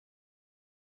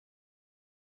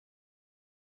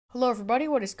Hello everybody,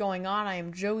 what is going on? I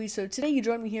am Joey. So today you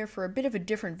joined me here for a bit of a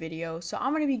different video. So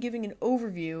I'm going to be giving an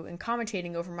overview and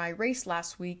commentating over my race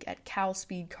last week at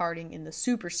CalSpeed Karting in the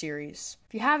Super Series.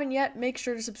 If you haven't yet, make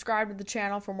sure to subscribe to the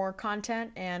channel for more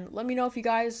content and let me know if you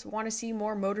guys want to see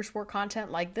more motorsport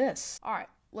content like this. Alright,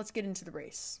 let's get into the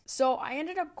race. So I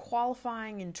ended up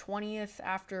qualifying in 20th.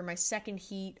 After my second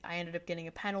heat, I ended up getting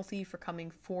a penalty for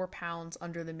coming 4 pounds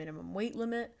under the minimum weight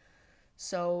limit.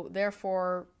 So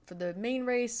therefore, for the main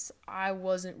race, I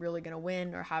wasn't really going to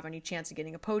win or have any chance of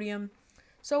getting a podium.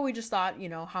 So we just thought,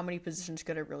 how many positions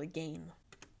could I really gain?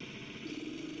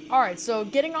 Alright, so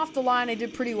getting off the line, I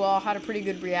did pretty well, had a pretty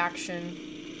good reaction.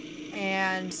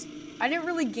 And I didn't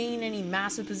really gain any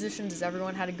massive positions as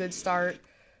everyone had a good start.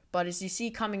 But as you see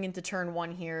coming into turn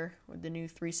 1 here, with the new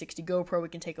 360 GoPro, we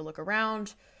can take a look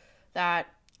around, that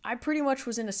I pretty much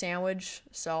was in a sandwich.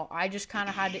 So I just kind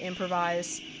of had to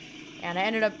improvise. And I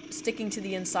ended up sticking to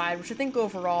the inside, which I think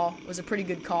overall was a pretty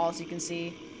good call, as you can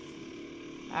see.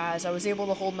 As I was able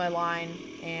to hold my line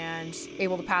and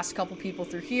able to pass a couple people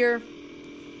through here.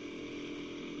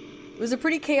 It was a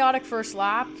pretty chaotic first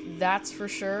lap, that's for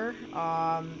sure.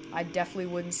 I definitely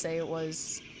wouldn't say it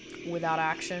was without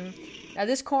action. Now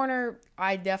this corner,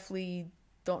 I definitely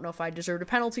don't know if I deserved a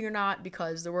penalty or not,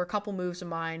 because there were a couple moves of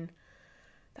mine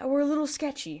that were a little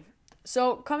sketchy.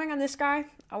 So, coming on this guy,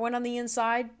 I went on the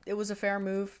inside. It was a fair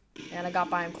move, and I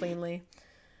got by him cleanly.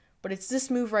 But it's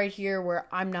this move right here where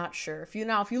I'm not sure. If you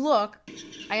look,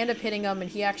 I end up hitting him,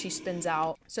 and he actually spins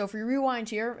out. So, if we rewind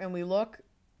here and we look,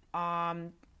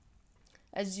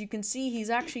 as you can see,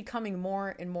 he's actually coming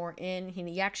more and more in.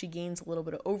 He actually gains a little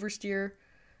bit of oversteer,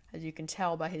 as you can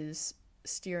tell by his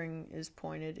steering is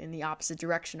pointed in the opposite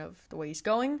direction of the way he's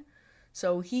going.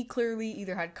 So, he clearly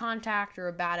either had contact or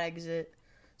a bad exit.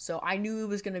 So I knew it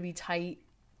was going to be tight.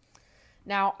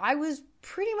 Now, I was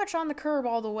pretty much on the curb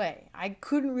all the way. I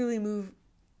couldn't really move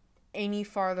any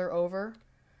farther over.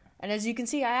 And as you can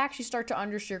see, I actually start to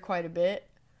understeer quite a bit.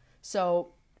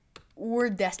 So we're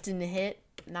destined to hit.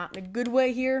 Not in a good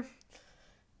way here.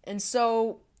 And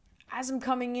so as I'm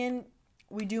coming in,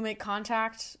 we do make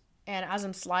contact. And as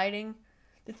I'm sliding,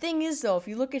 the thing is, though, if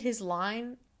you look at his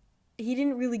line, he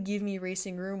didn't really give me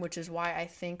racing room, which is why I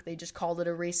think they just called it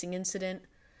a racing incident.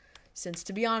 Since,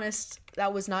 to be honest,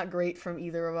 that was not great from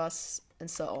either of us, and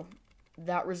so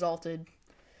that resulted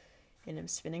in him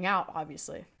spinning out,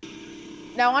 obviously.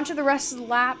 Now, on to the rest of the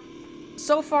lap.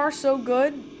 So far, so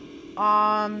good.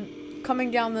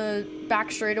 Coming down the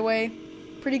back straightaway,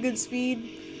 pretty good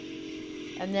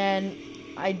speed. And then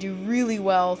I do really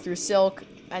well through Silk,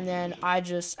 and then I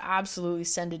just absolutely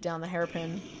send it down the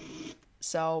hairpin.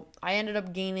 So I ended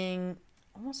up gaining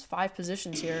almost 5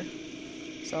 positions here.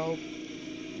 So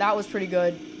that was pretty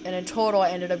good, and in total I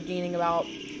ended up gaining about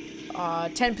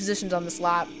 10 positions on this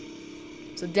lap.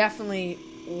 So definitely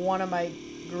one of my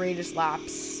greatest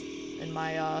laps in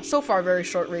my so far very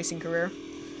short racing career.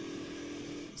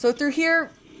 So through here,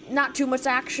 not too much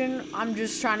action. I'm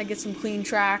just trying to get some clean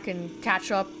track and catch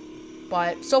up.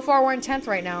 But so far we're in 10th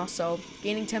right now, so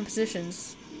gaining 10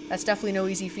 positions, that's definitely no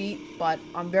easy feat, but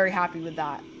I'm very happy with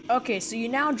that. Okay, so you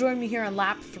now join me here on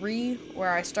lap 3,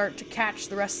 where I start to catch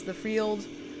the rest of the field.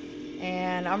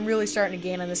 And I'm really starting to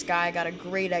gain on this guy. I got a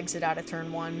great exit out of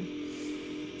turn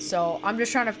 1. So I'm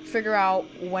just trying to figure out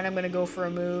when I'm going to go for a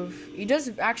move. He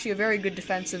does actually a very good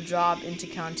defensive job into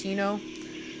Cantino.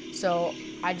 So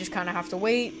I just kind of have to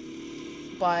wait.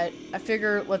 But I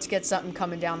figure let's get something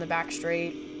coming down the back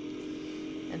straight.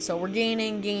 And so we're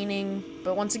gaining.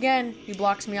 But once again, he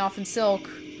blocks me off in Silk.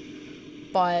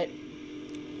 But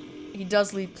he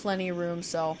does leave plenty of room.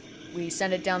 So we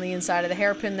send it down the inside of the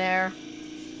hairpin there.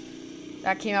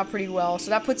 That came out pretty well.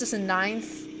 So that puts us in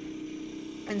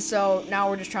 9th. And so now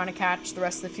we're just trying to catch the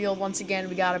rest of the field. Once again,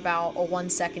 we got about a 1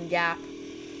 second gap.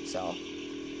 So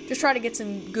just try to get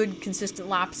some good, consistent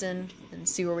laps in and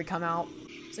see where we come out.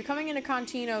 So coming into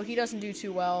Contino, he doesn't do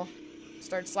too well.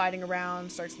 Starts sliding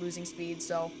around, starts losing speed.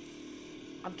 So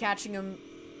I'm catching him.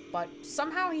 But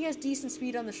somehow he has decent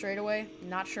speed on the straightaway.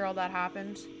 Not sure how that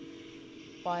happened.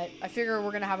 But I figure we're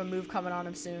going to have a move coming on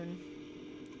him soon.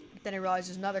 Then I realized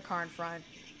there's another car in front,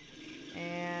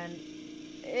 and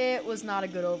it was not a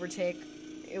good overtake.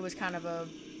 It was kind of a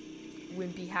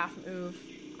wimpy half move.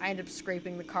 I ended up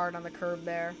scraping the cart on the curb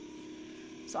there.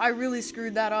 So I really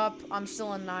screwed that up. I'm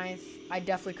still in 9th. I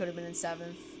definitely could have been in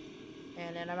 7th.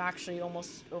 And then I'm actually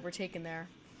almost overtaken there.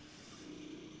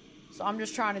 So I'm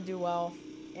just trying to do well,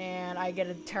 and I get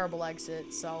a terrible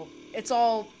exit. So it's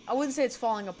all, I wouldn't say it's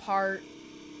falling apart.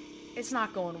 It's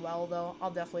not going well, though. I'll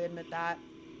definitely admit that.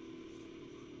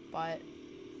 But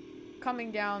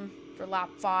coming down for lap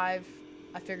 5,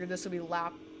 I figured this would be the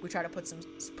lap we try to put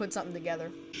something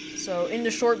together. So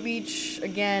into short beach,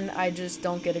 again, I just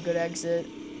don't get a good exit.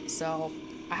 So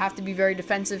I have to be very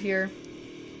defensive here.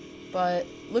 But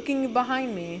looking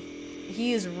behind me,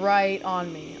 he is right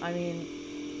on me. I mean,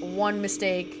 one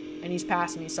mistake and he's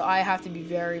past me. So I have to be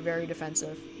very, very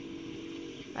defensive.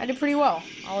 I did pretty well,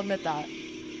 I'll admit that.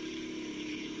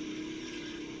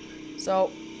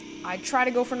 So I try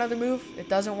to go for another move. It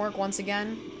doesn't work once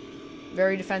again.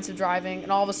 Very defensive driving.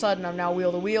 And all of a sudden, I'm now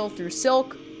wheel to wheel through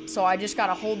silk. So I just got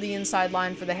to hold the inside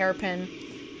line for the hairpin.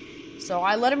 So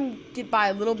I let him get by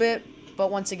a little bit. But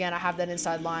once again, I have that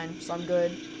inside line. So I'm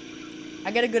good.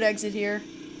 I get a good exit here.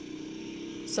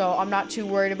 So I'm not too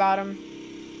worried about him.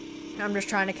 I'm just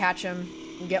trying to catch him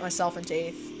and get myself into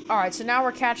 8th. Alright, so now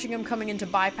we're catching him coming into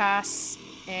bypass.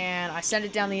 And I send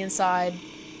it down the inside.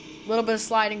 A little bit of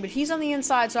sliding, but he's on the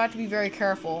inside, so I have to be very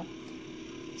careful.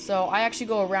 So I actually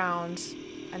go around,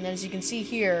 and then as you can see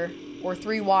here, we're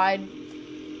 3 wide.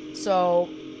 So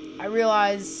I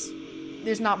realize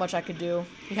there's not much I could do.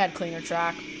 He had cleaner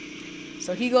track.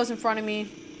 So he goes in front of me,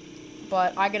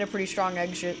 but I get a pretty strong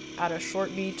exit out of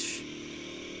short beach.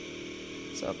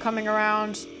 So coming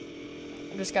around,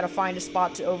 I just got to find a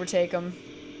spot to overtake him.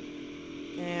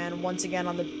 And once again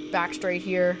on the back straight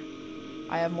here,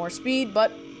 I have more speed,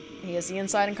 but he has the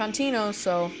inside in Contino,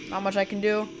 so not much I can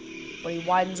do. But he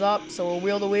widens up, so we're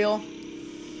wheel to wheel.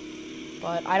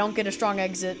 But I don't get a strong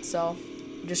exit, so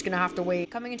I'm just going to have to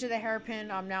wait. Coming into the hairpin,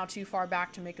 I'm now too far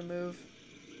back to make a move.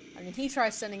 I mean, he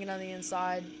tries sending it on the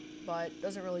inside, but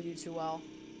doesn't really do too well.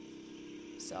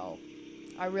 So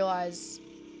I realize,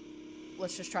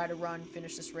 let's just try to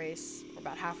finish this race. We're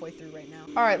about halfway through right now.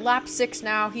 Alright, lap 6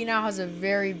 now. He now has a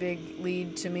very big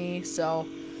lead to me, so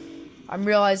I'm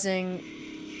realizing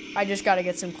I just got to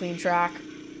get some clean track,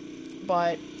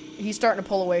 but he's starting to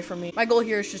pull away from me. My goal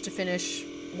here is just to finish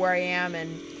where I am, and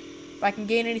if I can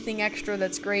gain anything extra,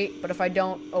 that's great, but if I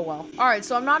don't, oh well. Alright,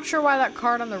 so I'm not sure why that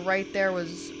card on the right there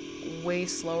was way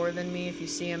slower than me. If you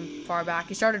see him far back,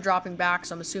 he started dropping back,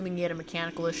 so I'm assuming he had a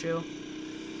mechanical issue.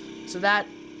 So that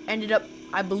ended up,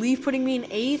 I believe, putting me in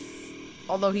 8th,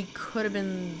 although he could have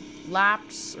been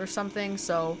lapped or something,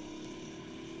 so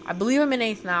I believe I'm in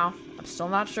 8th now. I'm still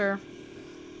not sure.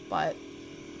 But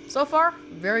so far,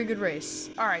 very good race.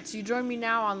 Alright, so you join me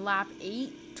now on lap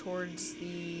 8 towards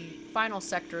the final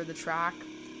sector of the track.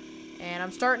 And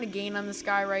I'm starting to gain on this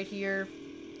guy right here.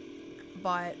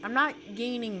 But I'm not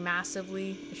gaining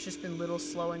massively. It's just been little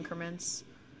slow increments.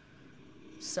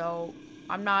 So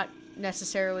I'm not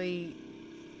necessarily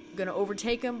going to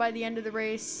overtake him by the end of the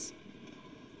race.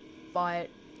 But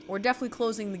we're definitely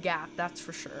closing the gap, that's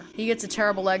for sure. He gets a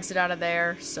terrible exit out of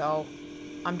there, so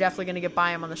I'm definitely going to get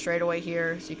by him on the straightaway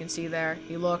here. As you can see there,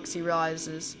 he looks, he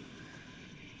realizes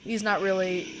he's not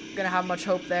really going to have much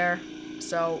hope there.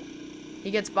 So he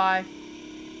gets by.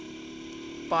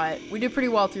 But we did pretty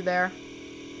well through there.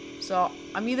 So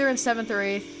I'm either in 7th or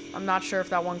 8th. I'm not sure if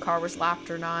that one car was lapped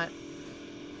or not.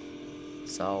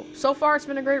 So far it's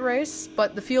been a great race.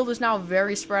 But the field is now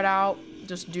very spread out,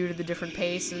 just due to the different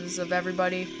paces of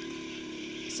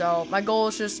everybody. So my goal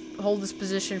is just hold this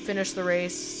position, finish the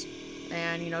race,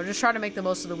 and, just try to make the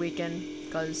most of the weekend,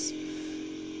 because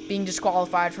being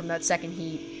disqualified from that second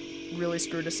heat really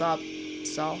screwed us up.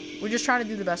 So we're just trying to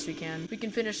do the best we can. If we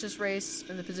can finish this race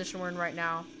in the position we're in right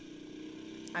now,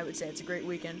 I would say it's a great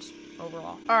weekend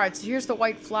overall. Alright, so here's the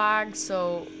white flag.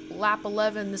 So lap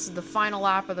 11, this is the final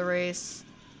lap of the race.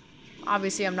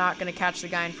 Obviously I'm not going to catch the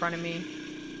guy in front of me,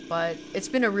 but it's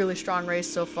been a really strong race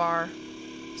so far.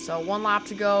 So 1 lap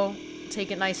to go.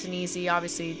 Take it nice and easy.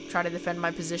 Obviously try to defend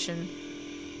my position,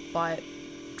 but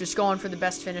just going for the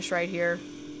best finish right here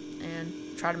and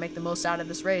try to make the most out of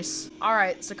this race.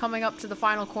 Alright, so coming up to the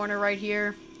final corner right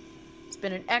here. It's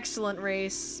been an excellent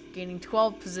race, gaining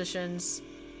 12 positions.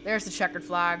 There's the checkered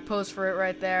flag. Pose for it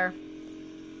right there.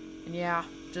 And yeah,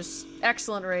 just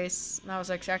excellent race. That was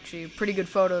actually a pretty good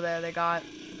photo there they got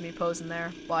of me posing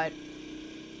there. But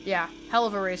yeah, hell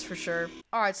of a race for sure.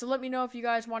 Alright, so let me know if you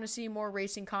guys want to see more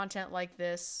racing content like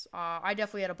this. I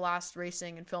definitely had a blast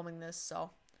racing and filming this, so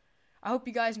I hope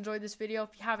you guys enjoyed this video. If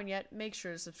you haven't yet, make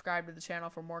sure to subscribe to the channel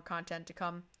for more content to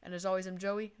come. And as always, I'm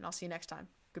Joey, and I'll see you next time.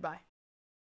 Goodbye.